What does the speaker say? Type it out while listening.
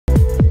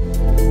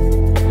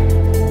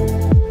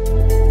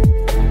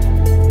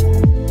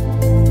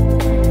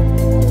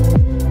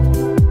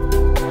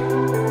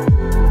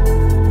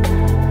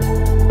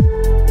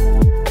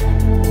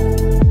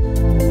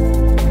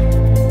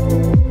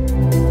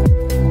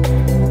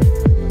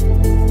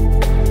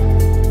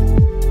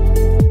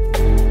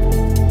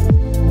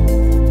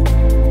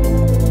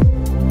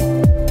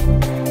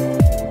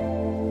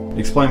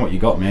explain what you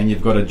got, man.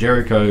 You've got a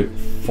Jerico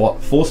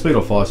 4-speed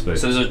or 5-speed?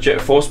 So there's a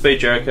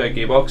 4-speed Jerico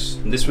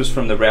gearbox. This was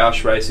from the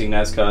Roush Racing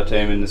NASCAR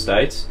team in the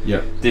States.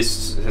 Yeah.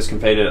 This has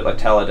competed at like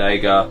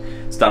Talladega.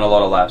 It's done a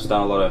lot of laps,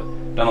 done a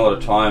lot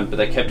of time, but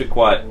they kept it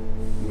quite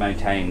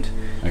maintained.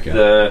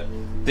 Okay.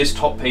 This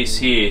top piece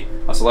here,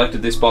 I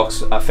selected this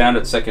box. I found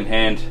it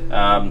secondhand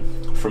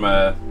from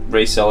a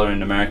reseller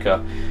in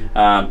America.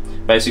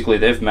 Basically,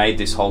 they've made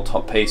this whole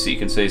top piece that you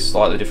can see is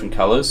slightly different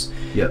colors.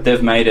 Yep.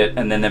 They've made it,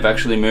 and then they've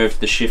actually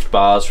moved the shift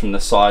bars from the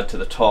side to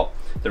the top.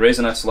 The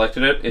reason I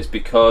selected it is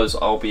because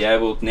I'll be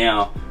able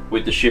now,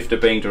 with the shifter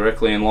being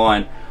directly in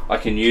line, I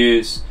can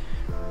use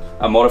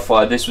a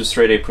modifier. This was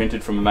 3D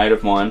printed from a mate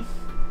of mine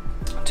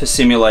to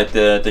simulate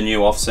the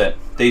new offset.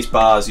 These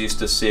bars used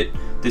to sit,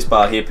 this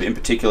bar here in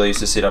particular used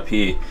to sit up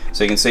here.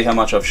 So you can see how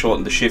much I've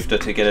shortened the shifter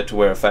to get it to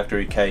where a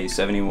factory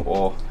K70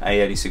 or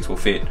A86 will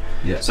fit.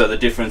 Yeah. So the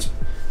difference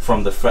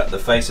from the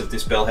face of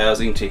this bell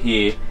housing to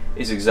here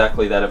is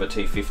exactly that of a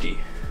T50,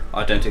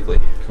 identically.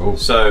 Cool.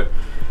 So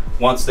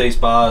once these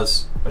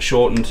bars are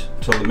shortened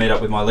to meet up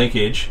with my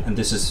linkage, and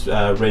this is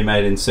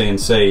remade in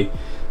CNC,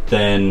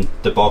 then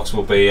the box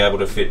will be able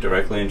to fit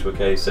directly into a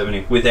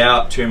K70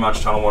 without too much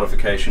tunnel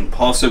modification,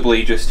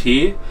 possibly just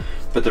here,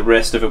 but the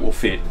rest of it will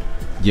fit.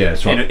 Yeah,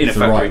 it's right. In a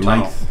factory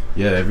tunnel. Length.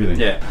 Yeah, everything.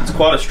 Yeah, it's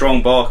quite a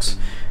strong box.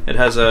 It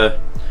has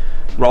a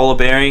roller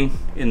bearing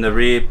in the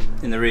rear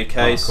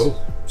case. Oh,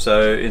 cool.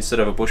 So instead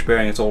of a bush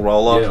bearing, it's all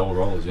roller. Yeah, all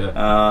rollers.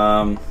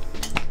 Yeah.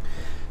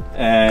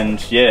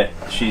 And yeah,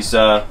 she's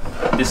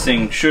this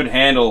thing should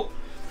handle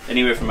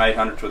anywhere from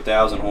 800 to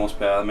 1,000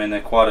 horsepower. I mean,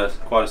 they're quite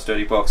a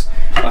sturdy box.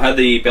 I had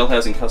the bell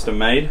housing custom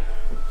made,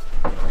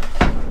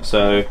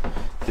 so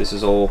this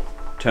is all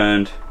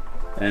turned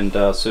and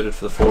suited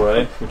for the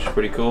 4A, which is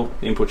pretty cool.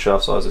 The input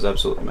shaft size is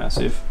absolutely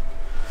massive.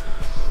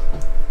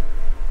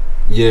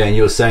 Yeah, and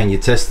you were saying you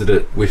tested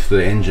it with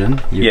the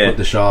engine. You put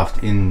the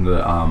shaft in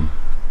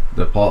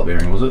the pilot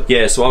bearing, was it?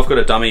 Yeah, so I've got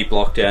a dummy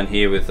block down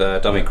here with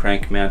a dummy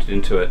crank mounted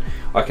into it.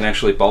 I can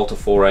actually bolt a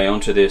 4A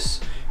onto this.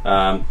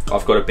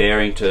 I've got a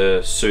bearing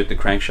to suit the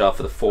crankshaft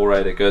for the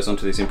 4A that goes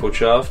onto this input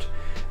shaft.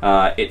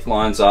 It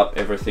lines up,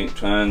 everything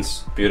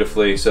turns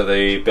beautifully, so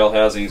the bell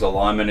housing's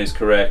alignment is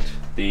correct,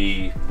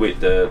 the width,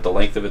 the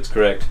length of it's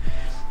correct.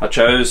 I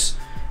chose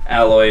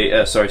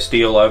alloy,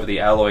 steel over the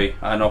alloy.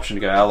 I had an option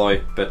to go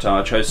alloy, but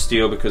I chose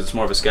steel because it's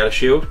more of a scatter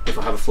shield. If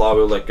I have a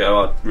flywheel let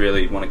go, I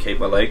really want to keep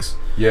my legs.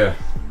 Yeah.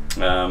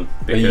 But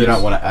you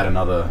don't want to add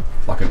another,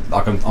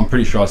 I'm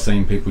pretty sure I've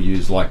seen people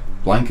use like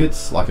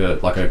blankets, like a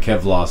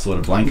Kevlar sort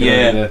of blanket.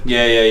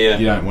 Yeah.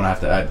 You don't want to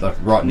have to add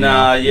right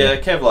now. Nah, yeah,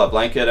 Kevlar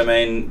blanket. I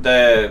mean,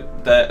 they're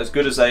as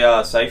good as they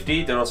are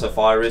safety. They're also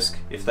fire risk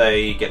if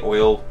they get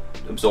oil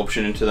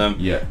absorption into them.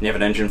 Yeah. And you have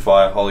an engine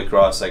fire. Holy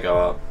Christ, they go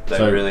up.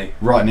 They really.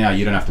 Right now,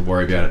 you don't have to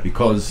worry about it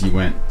because you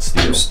went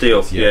steel.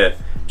 Steel, yeah.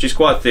 Which is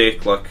quite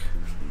thick. Like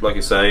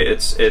you say,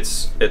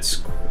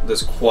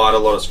 there's quite a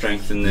lot of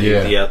strength in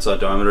the outside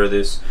diameter of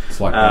this.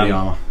 It's like body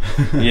armor.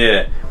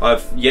 Yeah,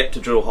 I've yet to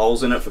drill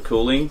holes in it for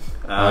cooling.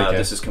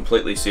 This is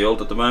completely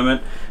sealed at the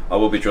moment. I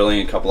will be drilling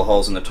a couple of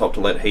holes in the top to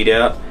let heat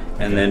out,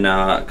 and then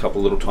a couple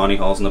of little tiny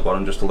holes in the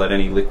bottom just to let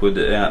any liquid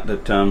out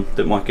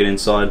that might get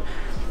inside.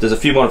 There's a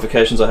few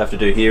modifications I have to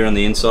do here on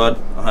the inside.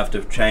 I'll have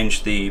to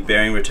change the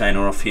bearing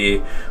retainer off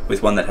here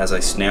with one that has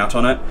a snout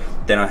on it.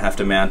 Then I have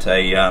to mount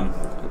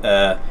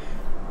a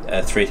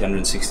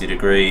 360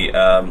 degree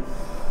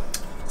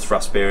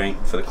thrust bearing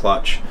for the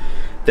clutch.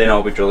 Then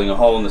I'll be drilling a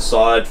hole in the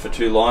side for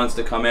 2 lines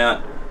to come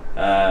out.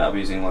 I'll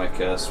be using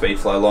like a speed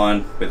flow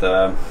line with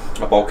a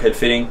bulkhead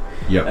fitting.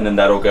 Yep. And then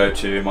that'll go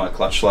to my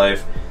clutch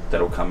slave.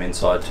 That'll come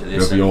inside to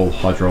this. It'll be all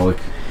hydraulic.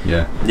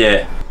 Yeah.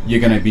 Yeah. You're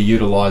going to be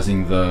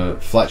utilising the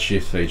flat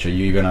shift feature.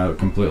 You're going to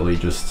completely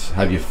just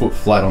have your foot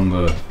flat on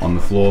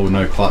the floor with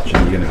no clutch,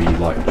 and you're going to be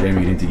like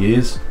jamming it into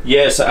gears.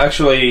 Yeah. So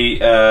actually,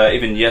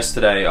 even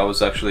yesterday, I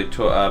was actually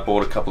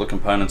bought a couple of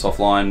components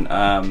offline.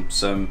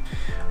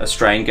 A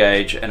strain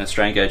gauge and a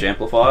strain gauge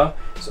amplifier.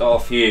 So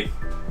off here,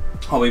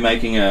 I'll be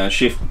making a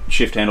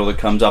shift handle that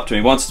comes up to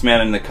me. Once it's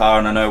mounted in the car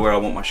and I know where I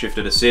want my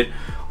shifter to sit,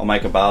 I'll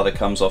make a bar that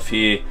comes off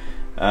here.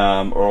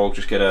 Or I'll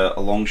just get a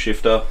long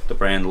shifter, the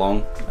brand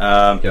long,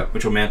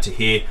 which will mount to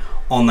here.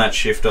 On that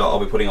shifter,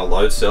 I'll be putting a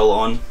load cell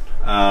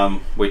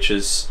on, which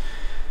is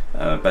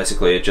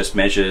basically it just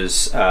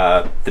measures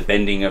the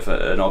bending of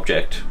an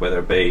object, whether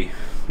it be,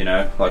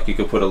 like you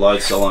could put a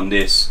load cell on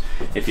this.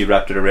 If you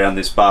wrapped it around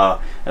this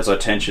bar, as I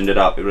tensioned it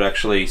up, it would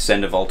actually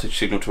send a voltage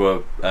signal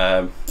to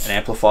an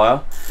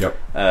amplifier,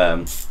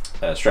 a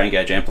strain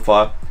gauge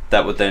amplifier.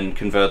 That would then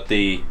convert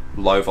the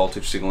low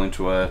voltage signal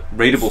into a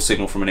readable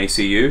signal from an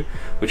ECU,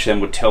 which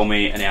then would tell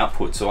me an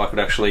output, so I could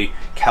actually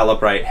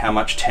calibrate how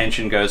much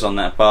tension goes on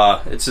that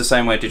bar. It's the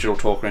same way digital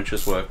torque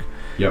wrenches work.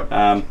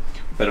 But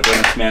when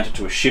it's mounted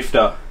to a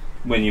shifter,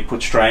 when you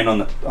put strain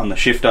on the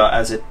shifter,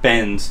 as it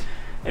bends,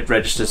 it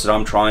registers that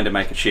I'm trying to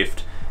make a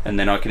shift, and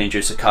then I can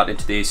induce a cut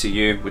into the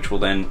ECU, which will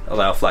then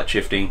allow flat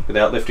shifting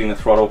without lifting the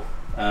throttle.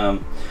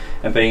 And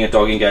being a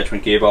dog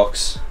engagement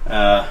gearbox,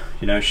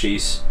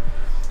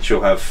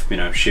 she'll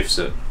have shifts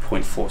at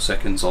 0.4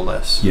 seconds or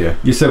less. Yeah.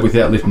 You said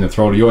without lifting the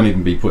throttle, you won't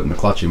even be putting the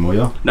clutch in, will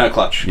you? No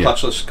clutch. Yeah.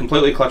 Clutchless,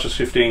 completely clutchless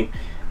shifting,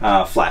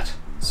 flat.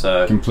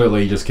 So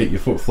completely, just keep your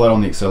foot flat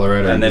on the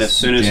accelerator, and then as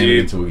soon as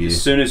you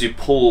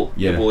pull,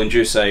 it will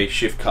induce a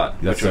shift cut,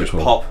 which will just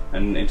pop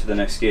and into the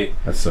next gear.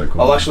 That's so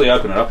cool. I'll actually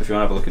open it up if you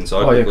want to have a look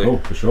inside. Oh quickly. Yeah, cool,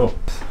 for sure.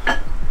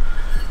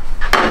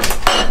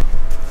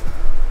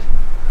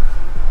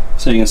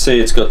 So you can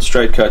see it's got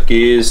straight cut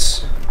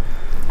gears.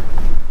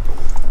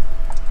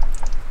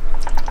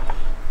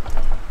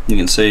 You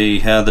can see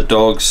how the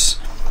dogs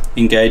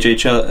engage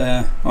each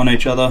other on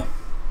each other.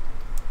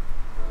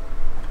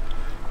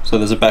 So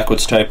there's a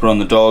backwards taper on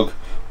the dog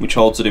which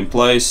holds it in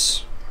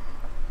place,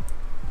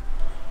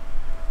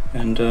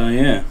 and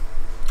yeah,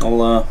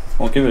 I'll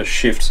give it a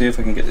shift, see if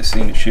I can get this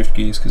thing to shift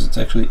gears because it's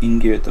actually in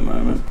gear at the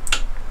moment.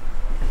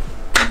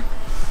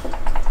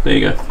 There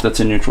you go, that's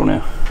in neutral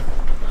now.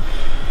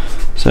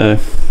 So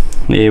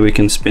yeah, we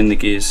can spin the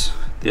gears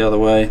the other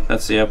way.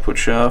 That's the output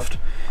shaft,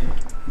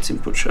 it's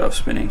input shaft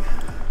spinning.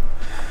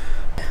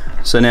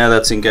 So now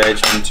that's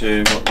engaged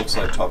into what looks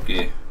like top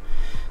gear.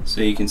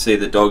 So you can see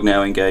the dog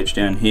now engaged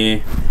down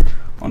here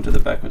onto the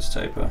backwards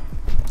taper.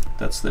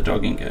 That's the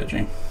dog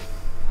engaging.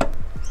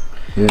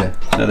 Yeah.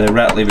 So they're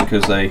rattly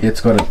because they... Yeah,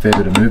 it's got a fair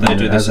bit of movement. They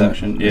do this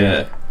action,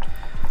 yeah.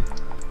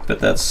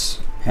 But that's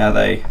how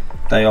they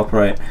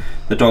operate.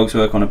 The dogs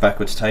work on a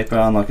backwards taper,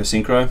 unlike a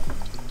synchro.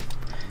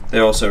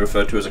 They're also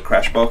referred to as a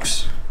crash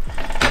box.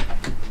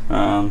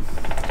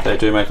 They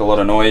do make a lot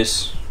of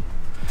noise.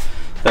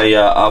 They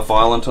are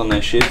violent on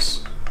their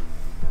shifts.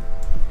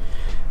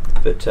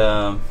 But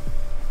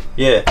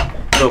yeah,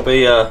 it'll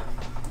be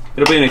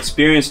an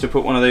experience to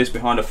put one of these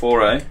behind a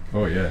 4A.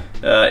 Oh yeah.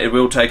 It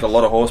will take a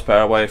lot of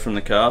horsepower away from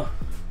the car.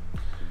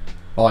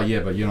 Oh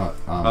yeah, but you're not.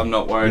 I'm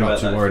not worried about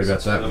that. You're not too worried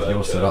about that with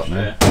your setup,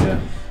 man. Yeah.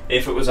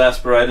 If it was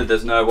aspirated,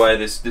 there's no way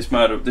this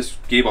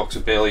gearbox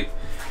would barely.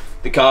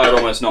 The car would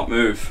almost not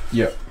move.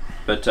 Yep.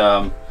 But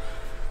yeah.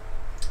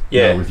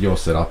 No, with your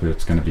setup,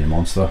 it's going to be a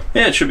monster.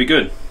 Yeah, it should be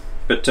good.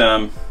 But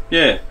yeah,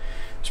 I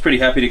was pretty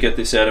happy to get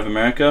this out of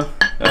America.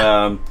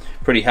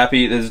 Pretty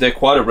happy. They're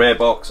quite a rare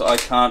box. I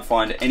can't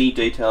find any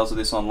details of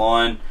this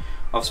online.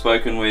 I've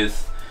spoken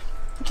with,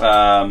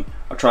 I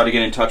tried to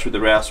get in touch with the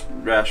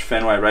Roush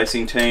Fenway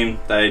racing team.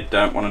 They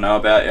don't want to know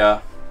about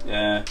you.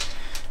 Yeah.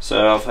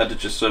 So I've had to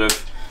just sort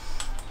of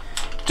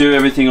do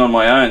everything on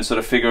my own, sort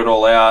of figure it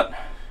all out.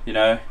 You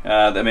know,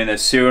 I mean,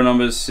 there's serial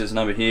numbers. There's a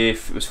number here.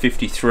 It was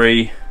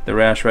 53. The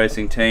Roush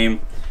racing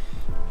team.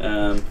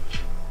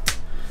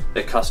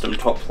 Their custom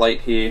top plate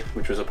here,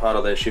 which was a part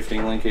of their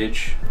shifting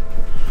linkage.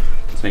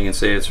 So you can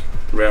see it's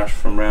Roush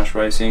from Roush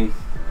Racing.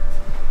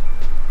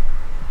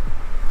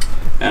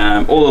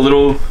 All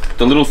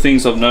the little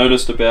things I've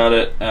noticed about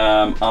it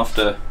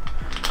after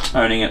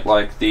owning it,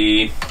 like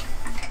the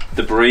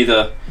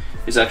breather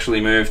is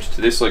actually moved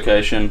to this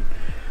location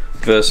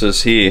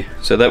versus here.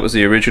 So that was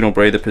the original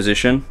breather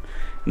position,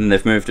 and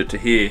they've moved it to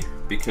here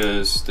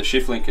because the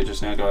shift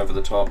linkages now go over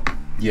the top.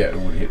 Yeah, it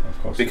would hit,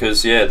 of course.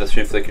 Because yeah, the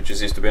shift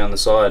linkages used to be on the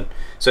side.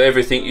 So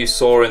everything you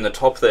saw in the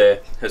top there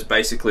has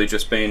basically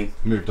just been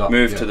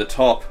moved to the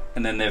top,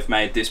 and then they've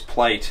made this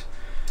plate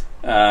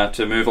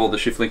to move all the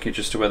shift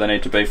linkages to where they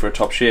need to be for a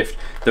top shift.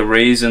 The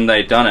reason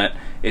they've done it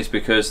is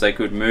because they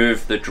could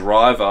move the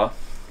driver.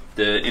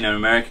 In an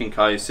American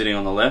car, you're sitting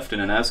on the left in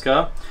an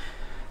NASCAR.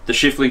 The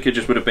shift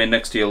linkages would have been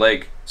next to your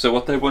leg. So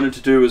what they wanted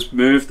to do was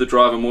move the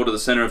driver more to the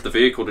center of the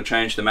vehicle to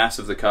change the mass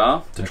of the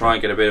car, to try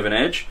and get a bit of an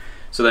edge.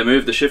 So they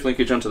moved the shift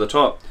linkage onto the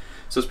top.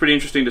 So it's pretty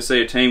interesting to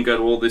see a team go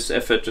to all this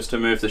effort just to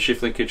move the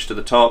shift linkage to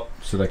the top.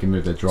 So they can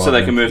move their driver. So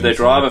they can move their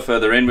driver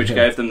further in, which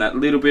gave them that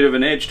little bit of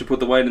an edge to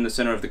put the weight in the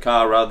center of the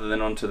car rather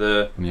than onto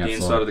the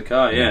inside of the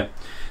car. Yeah.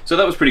 So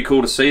that was pretty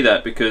cool to see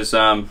that because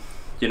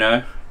you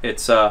know,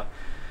 it's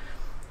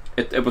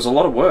it was a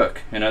lot of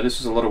work. You know, this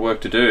was a lot of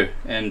work to do,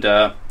 and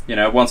you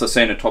know, once I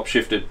seen a top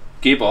shifted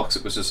gearbox,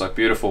 it was just like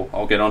beautiful.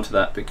 I'll get onto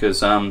that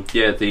because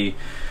yeah,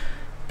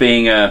 I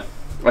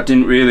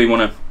didn't really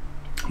want to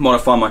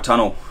modify my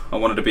tunnel. I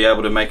wanted to be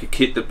able to make a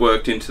kit that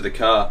worked into the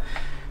car.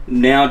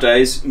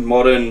 Nowadays,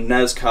 modern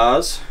NAS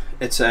cars,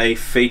 it's a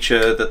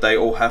feature that they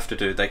all have to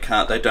do. They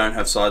don't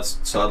have side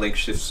link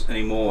shifts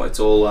anymore. It's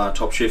all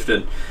top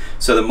shifted.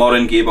 So the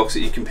modern gearbox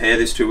that you compare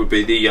this to would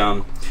be the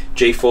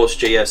GeForce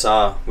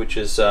GSR, which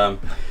is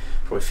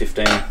probably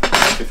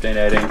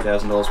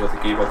 $18,000 worth of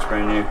gearbox,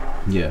 brand new.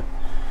 Yeah.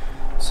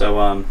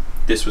 So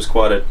this was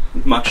quite a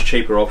much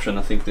cheaper option.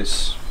 I think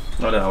this,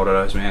 I don't know what it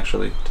owes me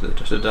actually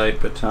to date,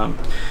 but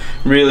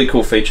really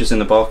cool features in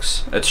the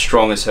box. It's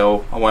strong as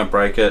hell. I won't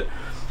break it.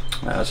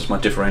 It's just my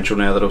differential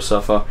now that'll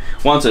suffer.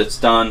 Once it's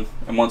done,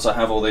 and once I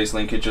have all these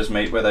linkages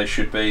meet where they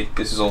should be,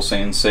 this is all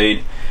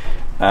CNC'd.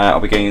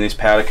 I'll be getting this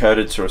powder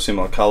coated to a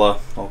similar colour.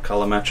 I'll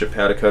colour match it,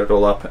 powder coat it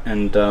all up,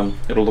 and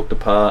it'll look the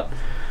part.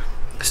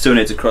 Still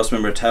needs a cross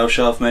member tail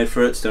shaft made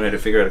for it. Still need to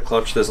figure out a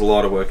clutch. There's a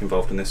lot of work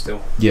involved in this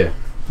still. Yeah,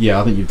 yeah.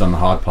 I think you've done the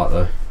hard part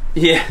though.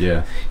 Yeah,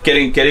 yeah.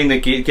 Getting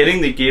the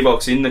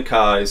gearbox in the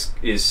car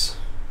is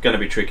going to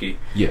be tricky.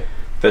 Yeah.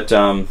 But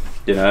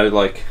you know,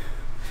 like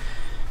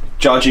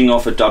Judging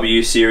off a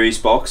W series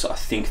box, I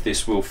think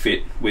this will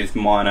fit with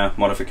minor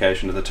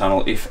modification to the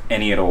tunnel, if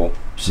any at all.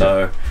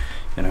 So,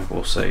 you know,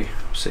 we'll see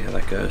how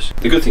that goes.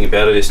 The good thing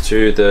about it is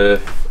too,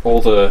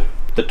 all the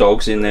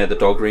dogs in there, the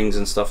dog rings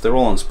and stuff, they're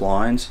all on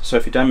splines. So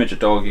if you damage a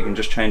dog, you can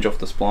just change off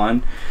the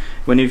spline.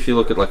 If you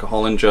look at like a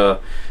Hollinger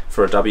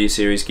for a W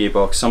series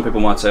gearbox, some people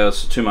might say, oh,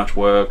 it's too much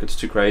work, it's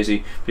too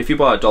crazy. But if you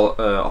buy a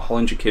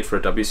Hollinger kit for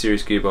a W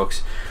series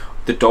gearbox,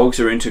 the dogs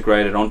are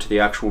integrated onto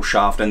the actual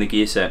shaft and the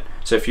gear set.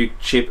 So if you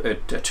chip a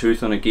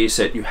tooth on a gear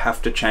set, you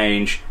have to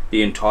change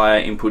the entire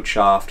input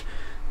shaft,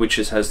 which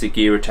has the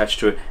gear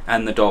attached to it,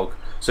 and the dog.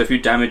 So if you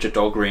damage a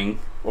dog ring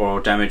or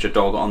damage a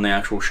dog on the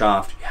actual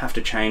shaft, you have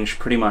to change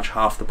pretty much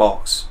half the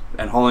box.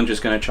 And Hollinger's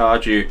going to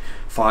charge you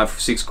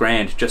 $5-6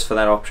 grand just for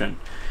that option,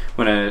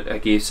 when a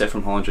gear set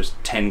from Hollinger's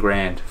 10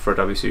 grand for a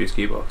W series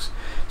gearbox.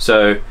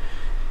 So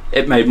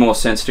it made more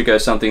sense to go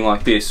something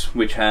like this,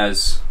 which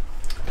has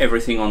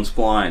everything on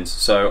splines.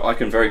 So I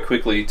can very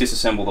quickly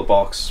disassemble the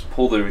box,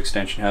 pull the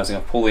extension housing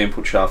up, pull the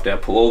input shaft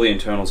out, pull all the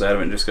internals out of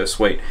it, and just go,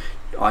 sweet,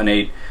 I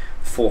need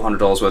 $400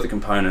 worth of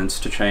components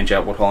to change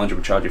out what Hollinger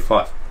would charge you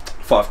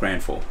five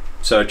grand for.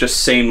 So it just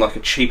seemed like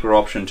a cheaper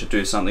option to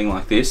do something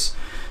like this.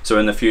 So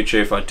in the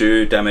future, if I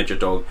do damage a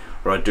dog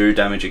or I do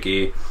damage a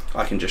gear,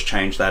 I can just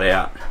change that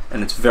out.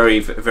 And it's very,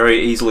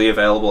 very easily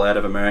available out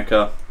of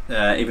America.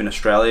 Even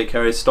Australia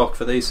carries stock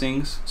for these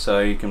things, so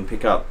you can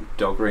pick up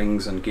dog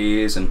rings and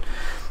gears, and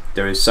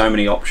there is so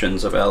many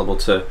options available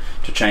to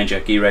change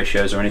out gear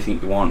ratios or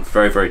anything you want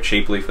very, very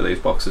cheaply for these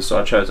boxes.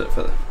 So I chose it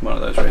for one of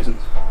those reasons.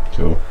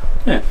 Cool.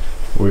 Yeah.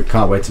 We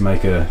can't wait to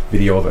make a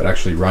video of it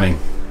actually running.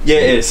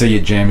 Yeah, see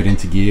you jam it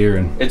into gear,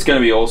 and it's going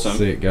to be awesome.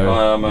 See it go.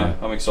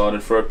 I'm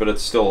excited for it, but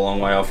it's still a long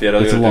way off yet.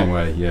 It's a long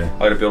way, yeah. I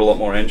got to build a lot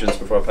more engines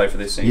before I pay for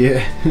this thing.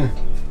 Yeah.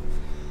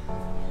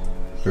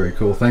 Very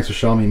cool. Thanks for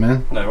showing me,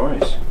 man. No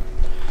worries.